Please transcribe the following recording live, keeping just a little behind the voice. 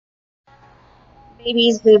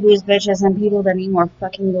babies, boobies, bitches, and people that need more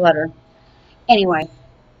fucking glitter. Anyway,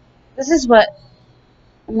 this is what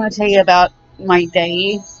I'm going to tell you about my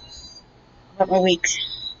day, about my weeks,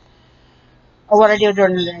 or what I do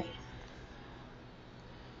during the day.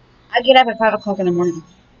 I get up at 5 o'clock in the morning,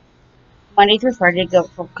 Monday through Friday, to go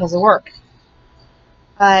because of work.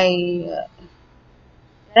 I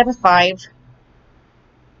get up at 5.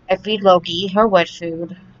 I feed Loki her wet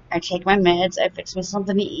food. I take my meds. I fix me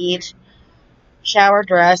something to eat, shower,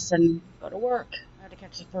 dress, and go to work. I have to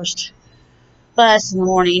catch the first bus in the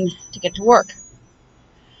morning to get to work.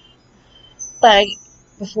 But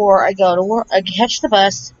before I go to work, I catch the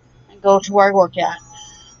bus and go to where I work at.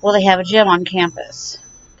 Well, they have a gym on campus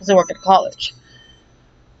because I work at college.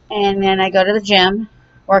 And then I go to the gym,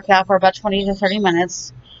 work out for about 20 to 30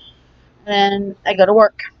 minutes. And then I go to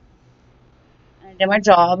work. And I do my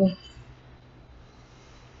job.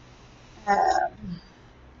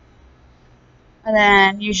 And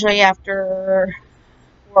then usually after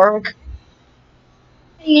work,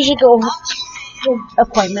 I usually go to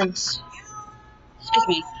appointments. Excuse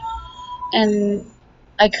me. And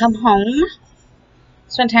I come home,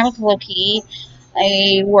 spend time with Loki.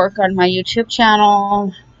 I work on my YouTube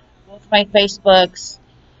channel, both my Facebooks,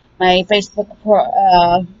 my Facebook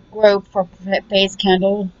group for Face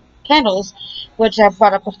Candles, which I've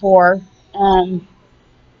brought up before.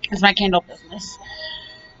 Is my candle business.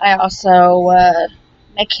 I also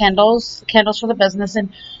make candles for the business,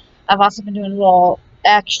 and I've also been doing a little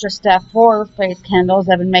extra stuff for Face Candles.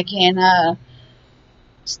 I've been making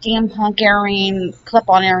steampunk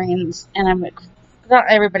clip-on earrings, and not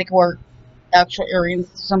everybody can wear actual earrings.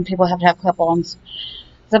 Some people have to have clip-ons.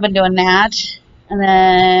 So I've been doing that, and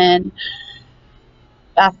then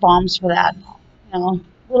bath bombs for that.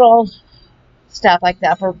 Little stuff like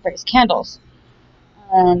that for Face Candles.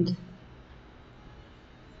 And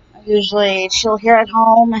I usually chill here at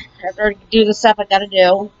home after I do the stuff I gotta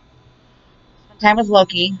do. Spend time with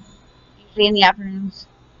Loki, usually in the afternoons.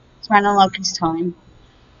 Spend on Loki's time.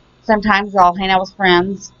 Sometimes I'll hang out with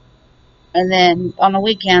friends. And then on the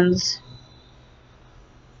weekends,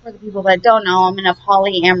 for the people that don't know, I'm in a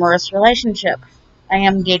polyamorous relationship. I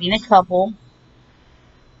am dating a couple.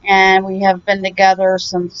 And we have been together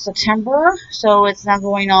since September. So it's now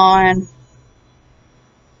going on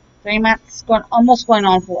 3 months, almost going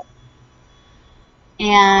on 4.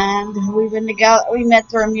 And we've been together. We met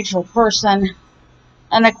through a mutual person,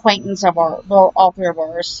 an acquaintance of all 3 of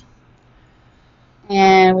ours.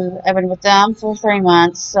 And I've been with them for 3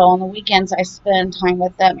 months. So on the weekends, I spend time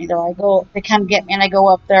with them. Either they come get me and I go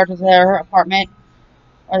up there to their apartment,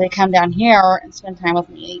 or they come down here and spend time with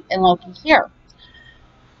me and Loki here.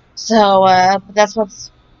 So that's how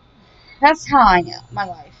I am. My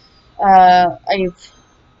life.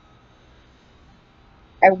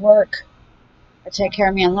 I work. I take care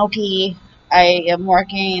of me and Loki. I am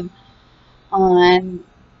working on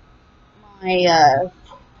my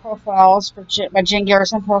profiles for my Jen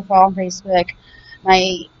Garrison profile on Facebook,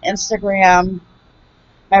 my Instagram,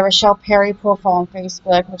 my Rochelle Perry profile on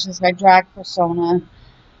Facebook, which is my drag persona,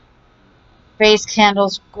 Face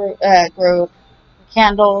Candles group,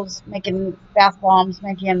 candles, making bath bombs,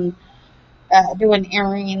 doing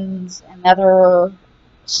earrings and other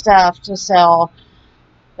stuff to sell.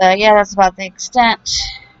 Yeah, that's about the extent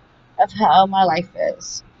of how my life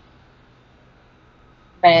is.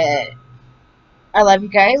 But I love you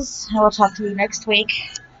guys. I will talk to you next week.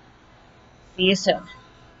 See you soon.